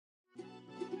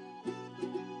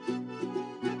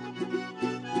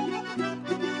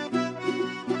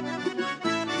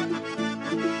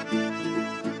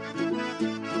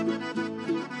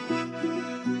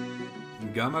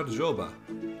Gamarjoba,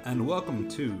 and welcome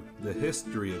to the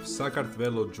history of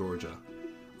Saqartvelo, Georgia.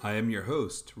 I am your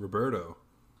host, Roberto,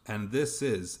 and this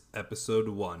is Episode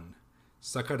 1,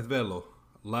 Saqartvelo,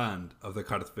 Land of the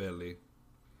Kartveli.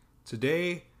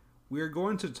 Today, we are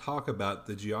going to talk about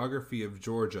the geography of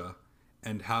Georgia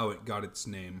and how it got its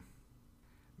name.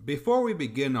 Before we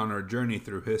begin on our journey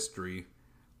through history,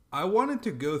 I wanted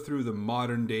to go through the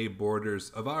modern-day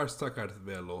borders of our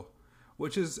Saqartvelo,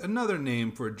 which is another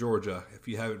name for Georgia if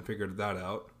you haven't figured that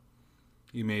out.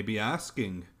 You may be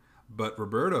asking, but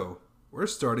Roberto, we're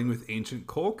starting with ancient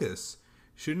Colchis.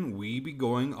 Shouldn't we be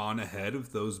going on ahead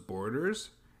of those borders?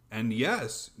 And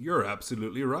yes, you're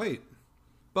absolutely right.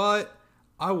 But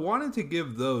I wanted to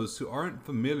give those who aren't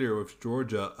familiar with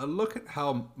Georgia a look at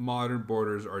how modern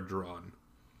borders are drawn.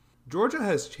 Georgia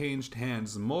has changed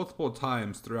hands multiple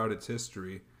times throughout its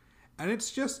history, and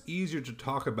it's just easier to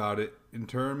talk about it in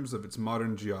terms of its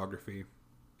modern geography.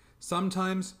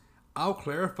 Sometimes, I'll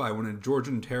clarify when a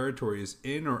Georgian territory is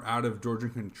in or out of Georgian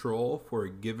control for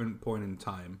a given point in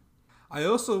time. I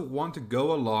also want to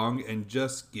go along and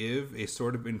just give a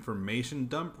sort of information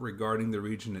dump regarding the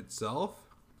region itself,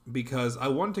 because I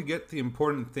want to get the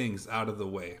important things out of the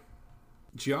way.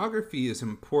 Geography is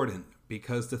important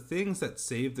because the things that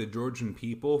saved the Georgian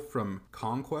people from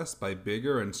conquest by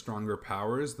bigger and stronger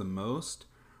powers the most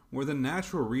were the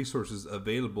natural resources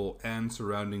available and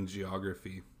surrounding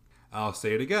geography. I'll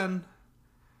say it again.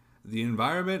 The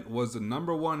environment was the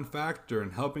number one factor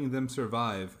in helping them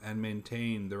survive and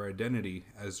maintain their identity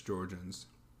as Georgians.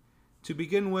 To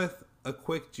begin with, a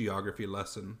quick geography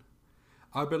lesson.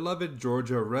 Our beloved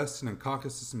Georgia rests in the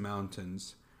Caucasus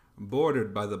Mountains,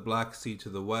 bordered by the Black Sea to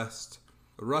the west,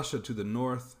 Russia to the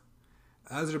north,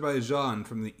 Azerbaijan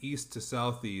from the east to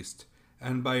southeast,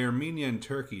 and by Armenia and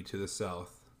Turkey to the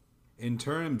south. In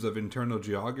terms of internal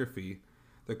geography,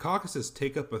 the Caucasus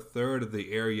take up a third of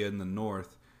the area in the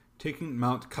north, taking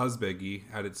Mount Kazbegi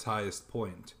at its highest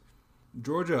point.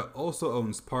 Georgia also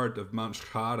owns part of Mount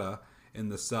Shkhara in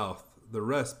the south, the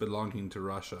rest belonging to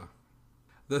Russia.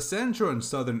 The central and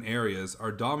southern areas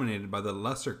are dominated by the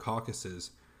Lesser Caucasus,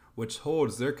 which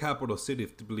holds their capital city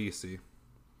of Tbilisi.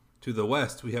 To the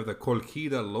west, we have the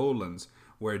Kolkhida lowlands,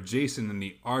 where Jason and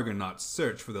the Argonauts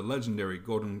search for the legendary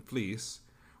Golden Fleece,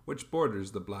 which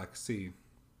borders the Black Sea.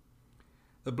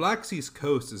 The Black Sea's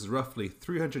coast is roughly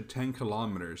 310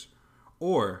 kilometers,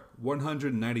 or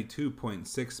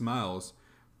 192.6 miles,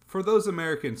 for those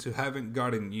Americans who haven't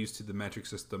gotten used to the metric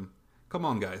system. Come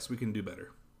on guys, we can do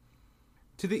better.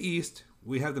 To the east,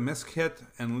 we have the Meskhet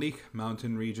and Likh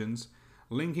mountain regions,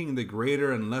 linking the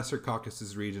Greater and Lesser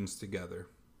Caucasus regions together.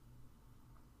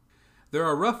 There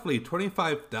are roughly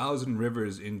 25,000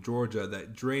 rivers in Georgia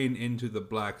that drain into the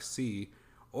Black Sea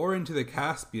or into the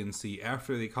Caspian Sea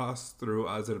after they cross through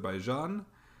Azerbaijan,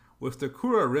 with the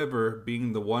Kura River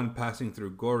being the one passing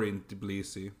through Gori and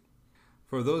Tbilisi.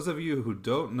 For those of you who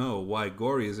don't know why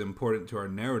Gori is important to our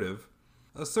narrative,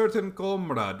 a certain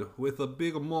comrade with a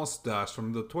big mustache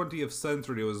from the 20th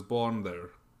century was born there.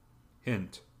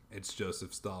 Hint, it's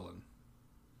Joseph Stalin.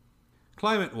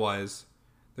 Climate-wise,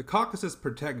 the Caucasus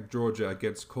protect Georgia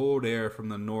against cold air from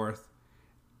the north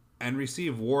and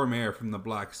receive warm air from the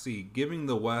Black Sea, giving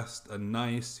the west a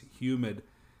nice, humid,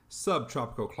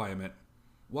 subtropical climate,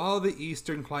 while the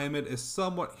eastern climate is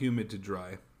somewhat humid to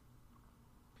dry.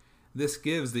 This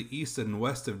gives the east and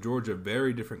west of Georgia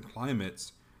very different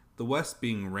climates, the west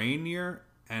being rainier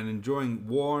and enjoying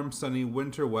warm, sunny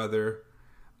winter weather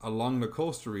along the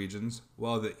coastal regions,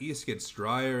 while the east gets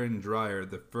drier and drier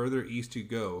the further east you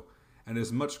go, and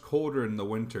is much colder in the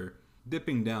winter,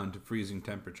 dipping down to freezing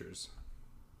temperatures.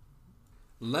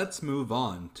 Let's move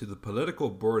on to the political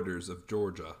borders of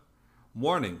Georgia.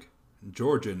 Warning,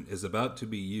 Georgian is about to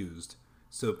be used,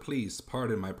 so please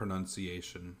pardon my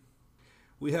pronunciation.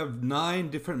 We have 9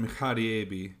 different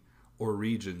Mekhariebi, or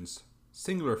regions,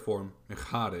 singular form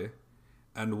Mekhare,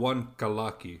 and 1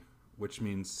 Kalaki, which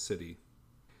means city.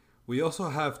 We also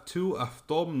have 2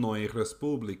 Avtomnoi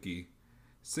Respubliki,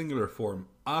 singular form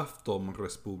Avtom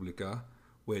Respublika,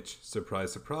 which,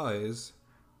 surprise surprise,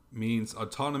 means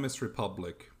autonomous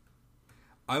republic.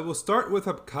 I will start with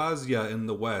Abkhazia in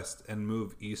the west and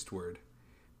move eastward.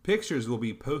 Pictures will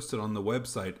be posted on the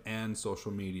website and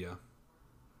social media.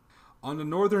 On the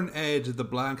northern edge of the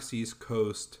Black Sea's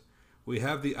coast, we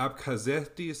have the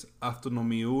Abkhazetis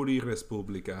Avtonomiuri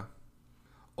Respublika.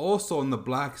 Also on the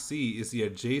Black Sea is the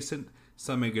adjacent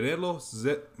Samegrelo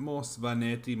Zetmo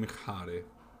Svaneti Mekhare.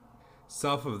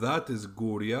 South of that is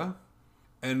Guria,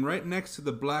 and right next to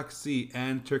the Black Sea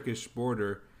and Turkish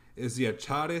border is the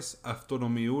Achares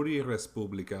Avtonomiuri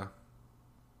Respublika.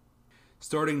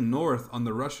 Starting north on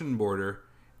the Russian border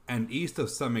and east of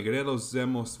Samegredo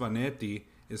Zemosvaneti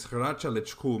is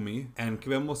Hrachalechkumi and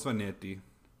Kvemosvaneti.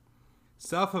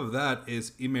 South of that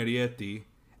is Imerieti,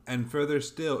 and further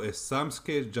still is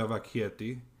Samske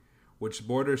Javakieti, which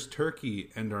borders Turkey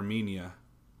and Armenia.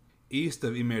 East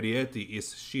of Imerieti is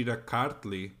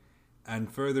Saqartvelo, and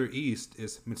further east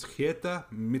is Mtskheta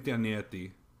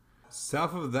Mityaneti.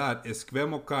 South of that is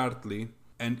Kvemokartli,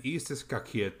 and east is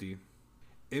Kakieti.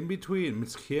 In between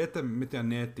Mtskheta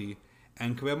Mityaneti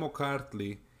and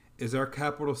Kvemokartli is our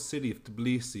capital city of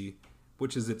Tbilisi,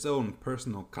 which is its own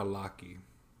personal Kalaki.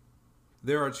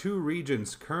 There are two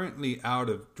regions currently out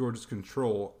of Georgia's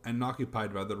control and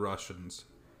occupied by the Russians: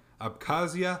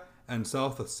 Abkhazia and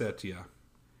South Ossetia.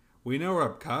 We know where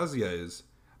Abkhazia is,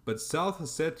 but South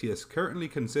Ossetia is currently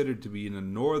considered to be in the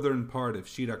northern part of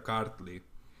Saqartvelo,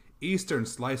 eastern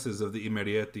slices of the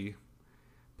Imerieti,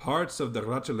 parts of the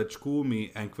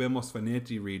Hrachalechkumi and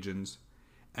Kvemosvaneti regions,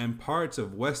 and parts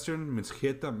of western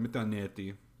Mtskheta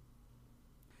Mityaneti.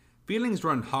 Feelings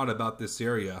run hot about this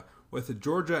area, with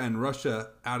Georgia and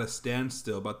Russia at a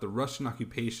standstill about the Russian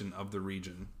occupation of the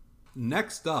region.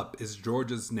 Next up is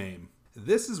Georgia's name.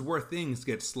 This is where things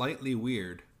get slightly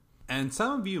weird. And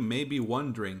some of you may be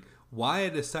wondering why I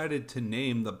decided to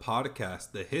name the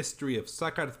podcast The History of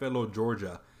Saqartvelo,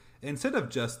 Georgia, instead of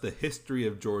just The History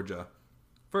of Georgia.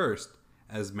 First,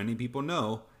 as many people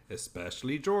know,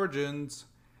 especially Georgians,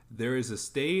 there is a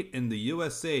state in the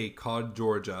USA called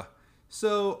Georgia,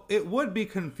 so it would be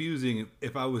confusing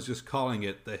if I was just calling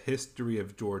it The History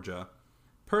of Georgia.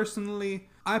 Personally,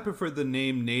 I prefer the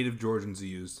name native Georgians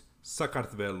use,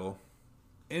 Saqartvelo.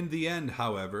 In the end,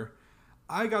 however,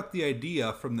 I got the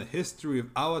idea from the history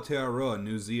of Aotearoa,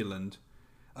 New Zealand,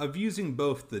 of using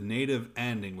both the native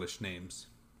and English names.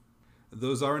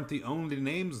 Those aren't the only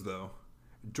names, though.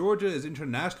 Georgia is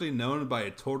internationally known by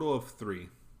a total of 3.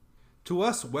 To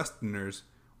us Westerners,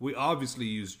 we obviously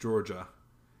use Georgia.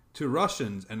 To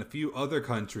Russians and a few other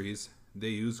countries, they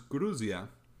use Gruzia.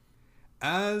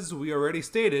 As we already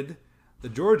stated, the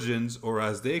Georgians, or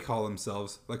as they call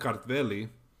themselves, the Kartveli,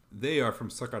 they are from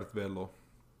Saqartvelo.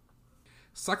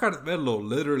 Saqartvelo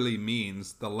literally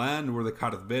means the land where the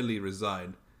Kartveli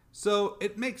reside, so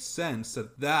it makes sense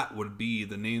that that would be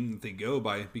the name that they go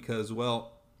by because,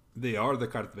 well, they are the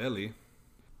Kartveli.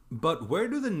 But where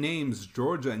do the names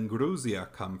Georgia and Gruzia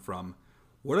come from?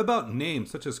 What about names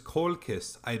such as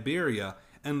Kolkis, Iberia,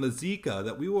 and Lazika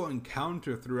that we will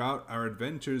encounter throughout our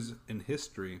adventures in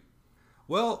history?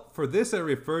 Well, for this I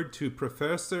referred to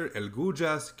Professor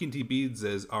Elgujas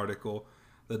Kintibidze's article,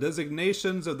 The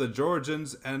Designations of the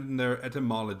Georgians and Their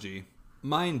Etymology.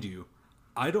 Mind you,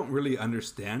 I don't really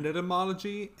understand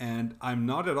etymology, and I'm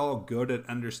not at all good at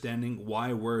understanding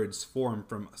why words form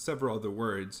from several other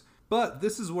words, but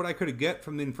this is what I could get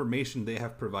from the information they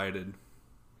have provided.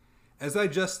 As I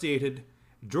just stated,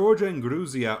 Georgia and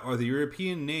Gruzia are the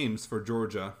European names for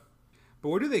Georgia. But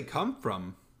where do they come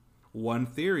from? One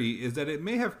theory is that it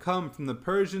may have come from the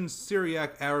Persian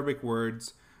Syriac Arabic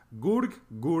words Gurg,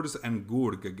 Gurs, and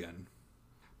Gurg again.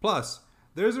 Plus,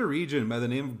 there's a region by the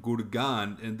name of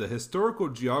Gurgan in the historical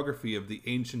geography of the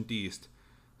ancient East.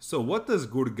 So what does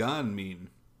Gurgan mean?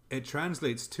 It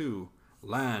translates to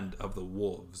Land of the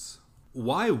Wolves.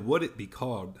 Why would it be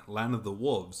called Land of the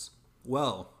Wolves?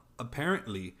 Well,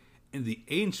 apparently, in the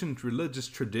ancient religious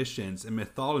traditions and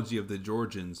mythology of the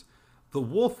Georgians, the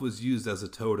wolf was used as a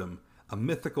totem, a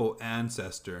mythical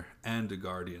ancestor, and a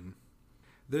guardian.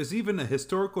 There's even a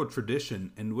historical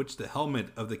tradition in which the helmet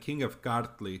of the king of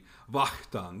Kartveli,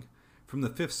 Vakhtang, from the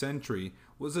 5th century,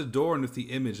 was adorned with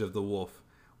the image of the wolf,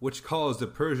 which caused the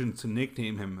Persians to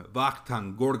nickname him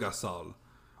Vakhtang Gorgasal,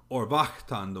 or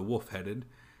Vakhtan the wolf-headed,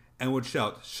 and would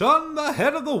shout, "Shun the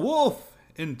head of the wolf!"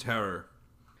 in terror.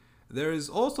 There is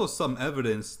also some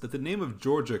evidence that the name of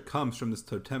Georgia comes from this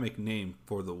totemic name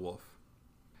for the wolf.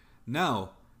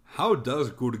 Now, how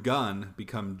does Gurgan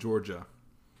become Georgia?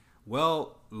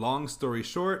 Well, long story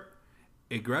short,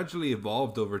 it gradually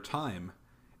evolved over time,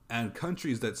 and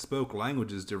countries that spoke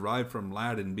languages derived from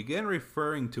Latin began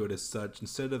referring to it as such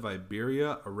instead of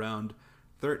Iberia around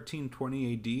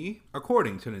 1320 AD,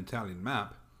 according to an Italian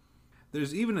map.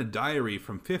 There's even a diary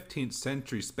from 15th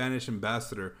century Spanish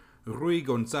ambassador Rui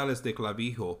González de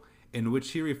Clavijo, in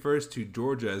which he refers to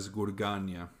Georgia as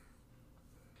Gurgania.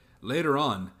 Later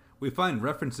on, we find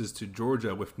references to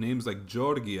Georgia with names like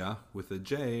Georgia, with a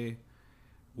J,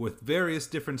 with various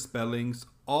different spellings,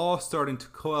 all starting to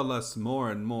coalesce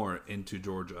more and more into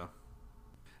Georgia.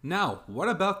 Now, what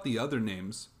about the other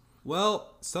names?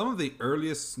 Well, some of the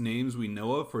earliest names we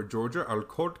know of for Georgia are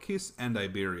Kolkis and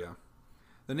Iberia.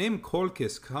 The name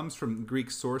Kolkis comes from Greek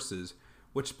sources,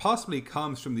 which possibly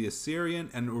comes from the Assyrian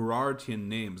and Urartian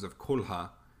names of Kulha.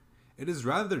 It is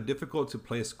rather difficult to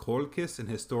place Kolkis in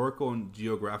historical and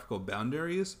geographical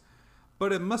boundaries,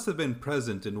 but it must have been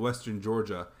present in western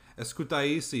Georgia, as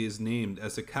Kutaisi is named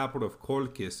as the capital of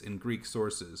Kolkis in Greek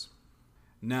sources.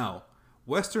 Now,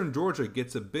 western Georgia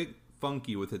gets a bit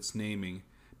funky with its naming,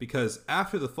 because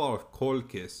after the fall of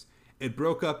Kolkis, it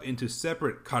broke up into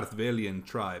separate Kartvelian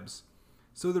tribes,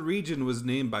 so the region was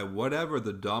named by whatever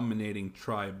the dominating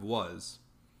tribe was.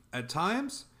 At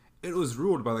times, it was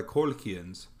ruled by the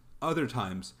Kolkians, other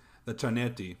times the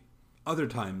Chaneti, other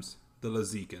times the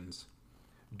Lazikans.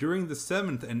 During the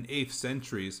 7th and 8th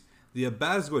centuries, the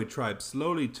Abazgoi tribe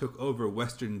slowly took over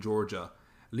western Georgia,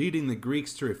 leading the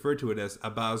Greeks to refer to it as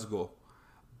Abazgo.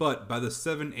 But by the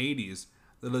 780s,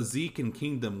 the Lazican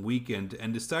kingdom weakened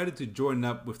and decided to join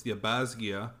up with the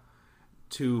Abazgia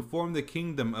to form the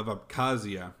kingdom of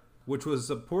Abkhazia, which was a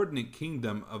subordinate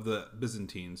kingdom of the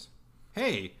Byzantines.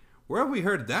 Hey, where have we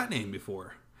heard that name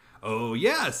before? Oh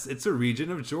yes, it's a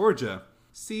region of Georgia.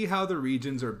 See how the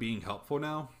regions are being helpful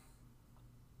now?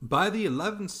 By the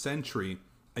 11th century,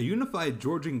 a unified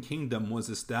Georgian kingdom was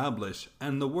established,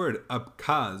 and the word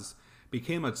Abkhaz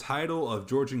became a title of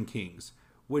Georgian kings,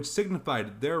 which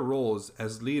signified their roles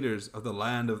as leaders of the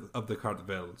land of the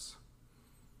Kartvels.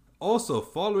 Also,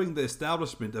 following the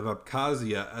establishment of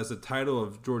Abkhazia as a title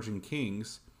of Georgian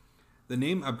kings, the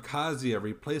name Abkhazia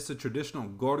replaced the traditional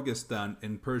Gorgistan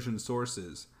in Persian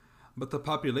sources, but the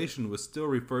population was still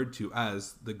referred to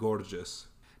as the Gorges.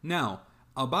 Now,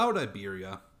 about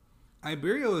Iberia.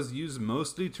 Iberia was used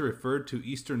mostly to refer to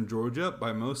eastern Georgia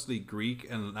by mostly Greek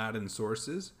and Latin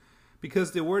sources,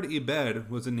 because the word Iber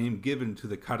was a name given to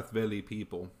the Kartveli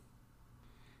people.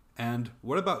 And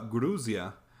what about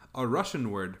Gruzia, a Russian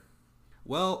word?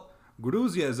 Well,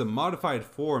 Gruzia is a modified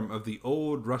form of the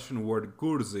old Russian word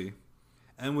Gurzi,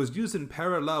 and was used in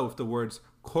parallel with the words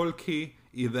Kolki,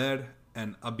 Iver,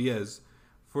 and Abiez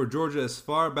for Georgia as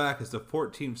far back as the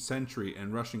 14th century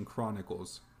in Russian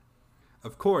chronicles.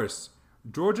 Of course,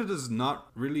 Georgia does not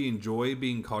really enjoy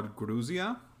being called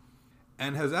Gruzia,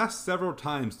 and has asked several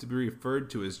times to be referred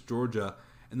to as Georgia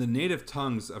in the native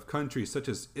tongues of countries such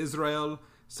as Israel,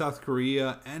 South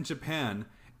Korea, and Japan,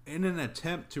 in an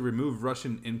attempt to remove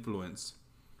Russian influence.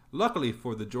 Luckily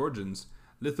for the Georgians,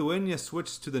 Lithuania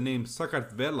switched to the name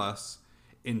Saqartvelas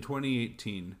in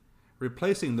 2018,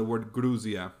 replacing the word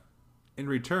Gruzia. In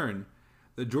return,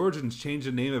 the Georgians changed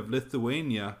the name of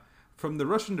Lithuania from the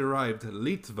Russian-derived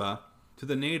Litva to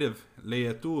the native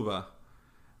Lietuva.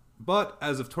 But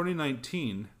as of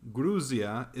 2019,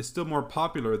 Gruzia is still more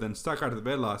popular than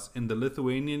Saqartvelas in the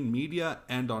Lithuanian media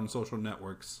and on social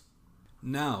networks.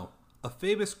 Now, a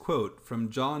famous quote from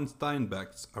John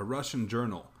Steinbeck's A Russian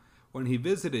Journal when he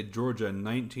visited Georgia in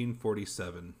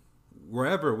 1947.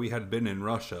 Wherever we had been in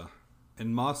Russia,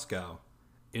 in Moscow,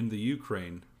 in the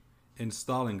Ukraine, in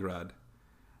Stalingrad,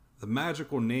 the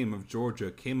magical name of Georgia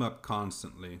came up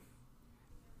constantly.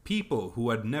 People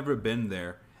who had never been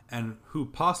there and who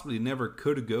possibly never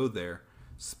could go there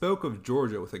spoke of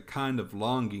Georgia with a kind of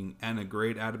longing and a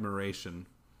great admiration.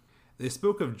 They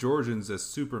spoke of Georgians as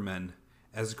supermen,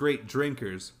 as great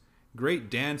drinkers, great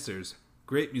dancers,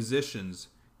 great musicians,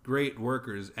 great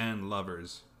workers and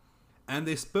lovers. And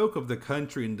they spoke of the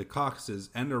country in the Caucasus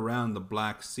and around the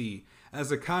Black Sea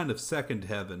as a kind of second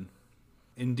heaven.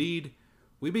 Indeed,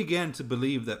 we began to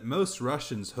believe that most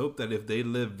Russians hope that if they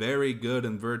live very good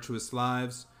and virtuous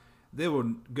lives, they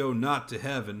will go not to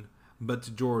heaven, but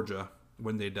to Georgia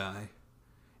when they die.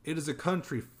 It is a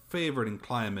country favored in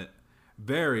climate,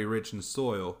 very rich in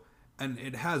soil, and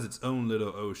it has its own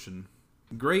little ocean.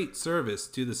 Great service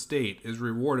to the state is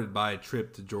rewarded by a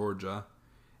trip to Georgia.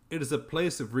 It is a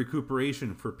place of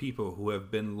recuperation for people who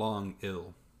have been long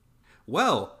ill.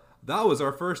 Well, that was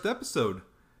our first episode.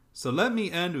 So let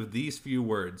me end with these few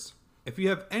words. If you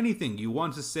have anything you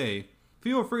want to say,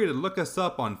 feel free to look us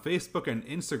up on Facebook and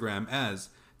Instagram as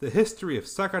The History of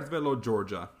Saqartvelo,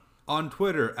 Georgia, on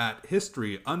Twitter at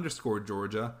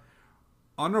history_Georgia,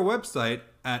 on our website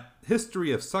at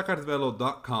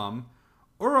historyofsaqartvelo.com,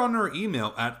 or on our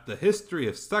email at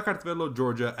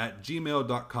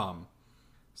thehistoryofsaqartvelogeorgia@gmail.com.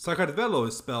 Saqartvelo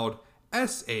is spelled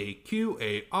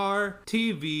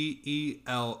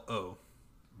Saqartvelo.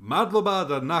 Madloba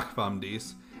da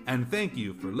Nachvamdis, and thank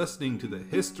you for listening to the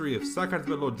History of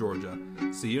Saqartvelo, Georgia.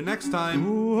 See you next time.